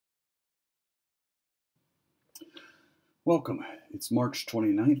Welcome. It's March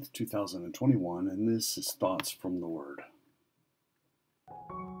 29th, 2021, and this is Thoughts from the Word.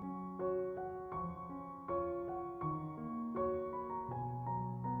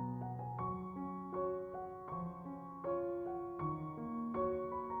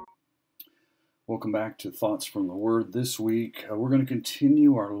 Welcome back to Thoughts from the Word. This week, we're going to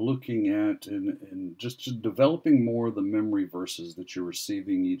continue our looking at and just developing more of the memory verses that you're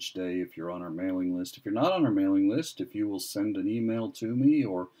receiving each day if you're on our mailing list. If you're not on our mailing list, if you will send an email to me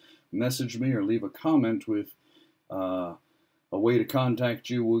or message me or leave a comment with a way to contact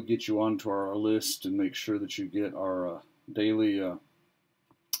you, we'll get you onto our list and make sure that you get our daily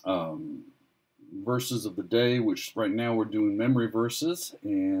verses of the day, which right now we're doing memory verses,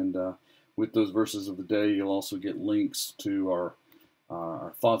 and with those verses of the day, you'll also get links to our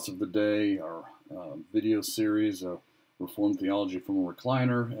thoughts of the day, our video series, Reformed Theology from a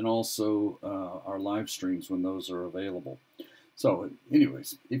Recliner, and also our live streams when those are available. So,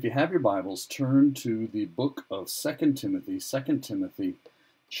 anyways, if you have your Bibles, turn to the book of 2 Timothy,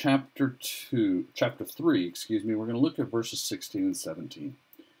 chapter 3, We're going to look at verses 16 and 17.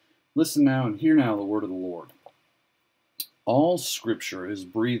 Listen now and hear now the word of the Lord. All Scripture is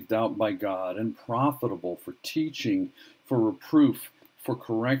breathed out by God and profitable for teaching, for reproof, for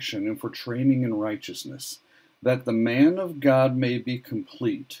correction, and for training in righteousness, that the man of God may be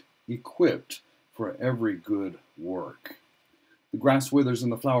complete, equipped for every good work. The grass withers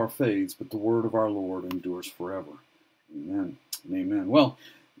and the flower fades, but the word of our Lord endures forever. Amen and amen. Well,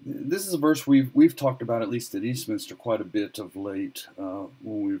 this is a verse we've talked about, at least at Eastminster, quite a bit of late when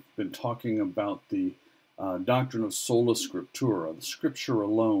we've been talking about the doctrine of sola scriptura. The Scripture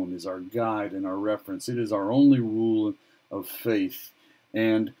alone is our guide and our reference. It is our only rule of faith.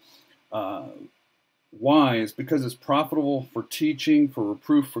 And why? Is because it's profitable for teaching, for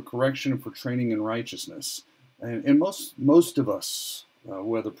reproof, for correction, and for training in righteousness. And most of us,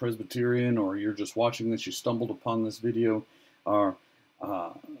 whether Presbyterian or you're just watching this, you stumbled upon this video,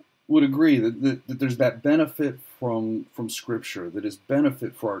 would agree that there's that benefit from Scripture, that is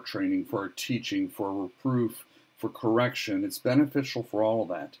benefit for our training, for our teaching, for our reproof, for correction. It's beneficial for all of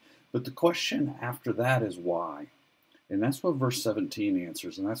that. But the question after that is why? And that's what verse 17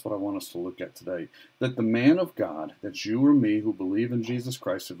 answers, and that's what I want us to look at today. That the man of God, that's you or me who believe in Jesus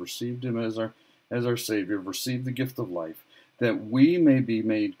Christ, have received him as our Savior, have received the gift of life, that we may be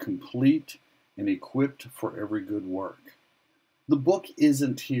made complete and equipped for every good work. The book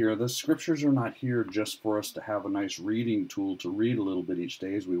isn't here. The Scriptures are not here just for us to have a nice reading tool to read a little bit each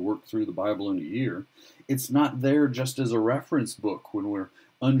day as we work through the Bible in a year. It's not there just as a reference book when we're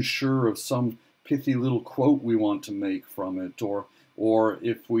unsure of some pithy little quote we want to make from it, or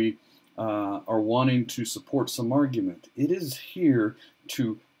if we are wanting to support some argument. It is here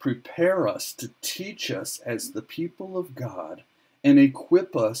to prepare us, to teach us as the people of God, and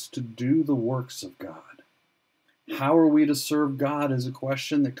equip us to do the works of God. How are we to serve God is a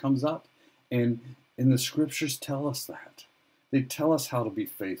question that comes up, and the Scriptures tell us that. They tell us how to be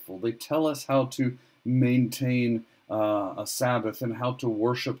faithful. They tell us how to maintain a Sabbath and how to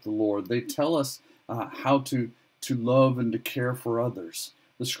worship the Lord. They tell us how to love and to care for others.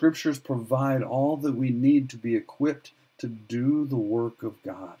 The Scriptures provide all that we need to be equipped to do the work of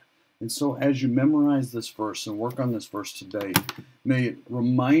God. And so as you memorize this verse and work on this verse today, may it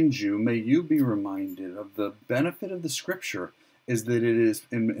remind you, may you be reminded of the benefit of the Scripture is that it is,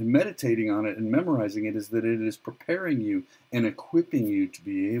 in meditating on it and memorizing it, is that it is preparing you and equipping you to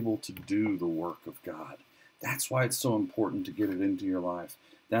be able to do the work of God. That's why it's so important to get it into your life.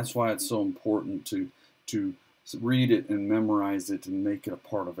 That's why it's so important to read it and memorize it and make it a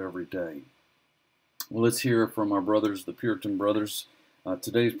part of every day. Well, let's hear from our brothers, the Puritan brothers.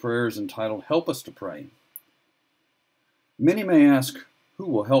 Today's prayer is entitled, Help Us to Pray. Many may ask, who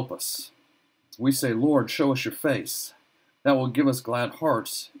will help us? We say, Lord, show us your face. That will give us glad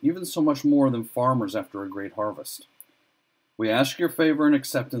hearts, even so much more than farmers after a great harvest. We ask your favor and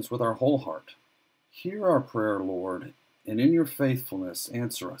acceptance with our whole heart. Hear our prayer, Lord, and in your faithfulness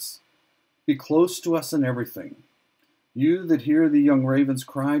answer us. Be close to us in everything. You that hear the young ravens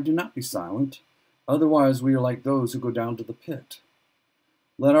cry, do not be silent. Otherwise we are like those who go down to the pit.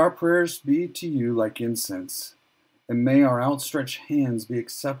 Let our prayers be to you like incense, and may our outstretched hands be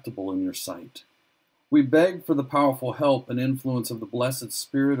acceptable in your sight. We beg for the powerful help and influence of the blessed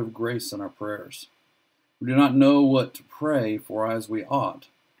Spirit of grace in our prayers. We do not know what to pray for as we ought,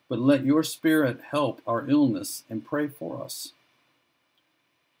 but let your Spirit help our illness and pray for us.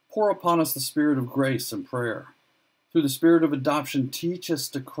 Pour upon us the Spirit of grace and prayer. Through the Spirit of adoption, teach us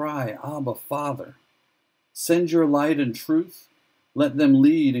to cry, Abba, Father. Send your light and truth. Let them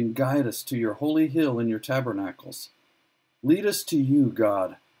lead and guide us to your holy hill and your tabernacles. Lead us to you,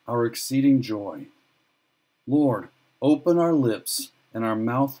 God, our exceeding joy. Lord, open our lips, and our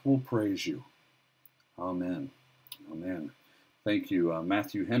mouth will praise you. Amen. Amen. Thank you,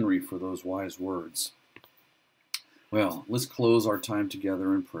 Matthew Henry, for those wise words. Well, let's close our time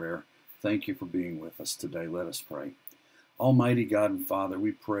together in prayer. Thank you for being with us today. Let us pray. Almighty God and Father,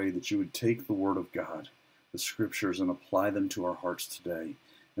 we pray that you would take the Word of God, the Scriptures, and apply them to our hearts today.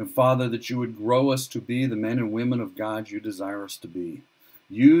 And Father, that you would grow us to be the men and women of God you desire us to be.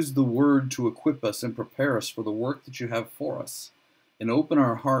 Use the Word to equip us and prepare us for the work that you have for us. And open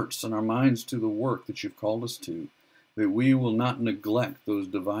our hearts and our minds to the work that you've called us to, that we will not neglect those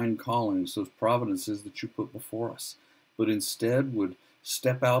divine callings, those providences that you put before us, but instead would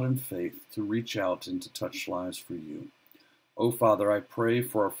step out in faith to reach out and to touch lives for you. Oh, Father, I pray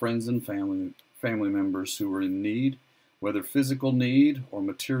for our friends and family members who are in need, whether physical need or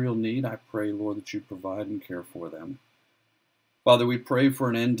material need. I pray, Lord, that you provide and care for them. Father, we pray for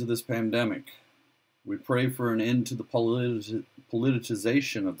an end to this pandemic. We pray for an end to the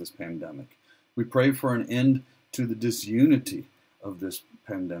politicization of this pandemic. We pray for an end to the disunity of this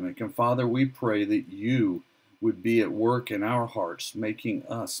pandemic. And Father, we pray that you would be at work in our hearts, making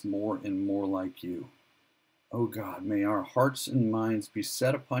us more and more like you. Oh God, may our hearts and minds be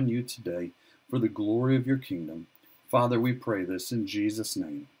set upon you today for the glory of your kingdom. Father, we pray this in Jesus'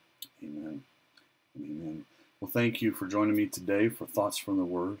 name. Amen. Amen. Well, thank you for joining me today for Thoughts from the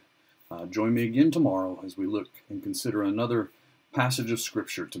Word. Join me again tomorrow as we look and consider another passage of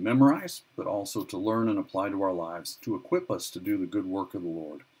Scripture to memorize, but also to learn and apply to our lives, to equip us to do the good work of the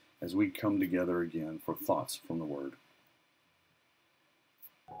Lord as we come together again for Thoughts from the Word.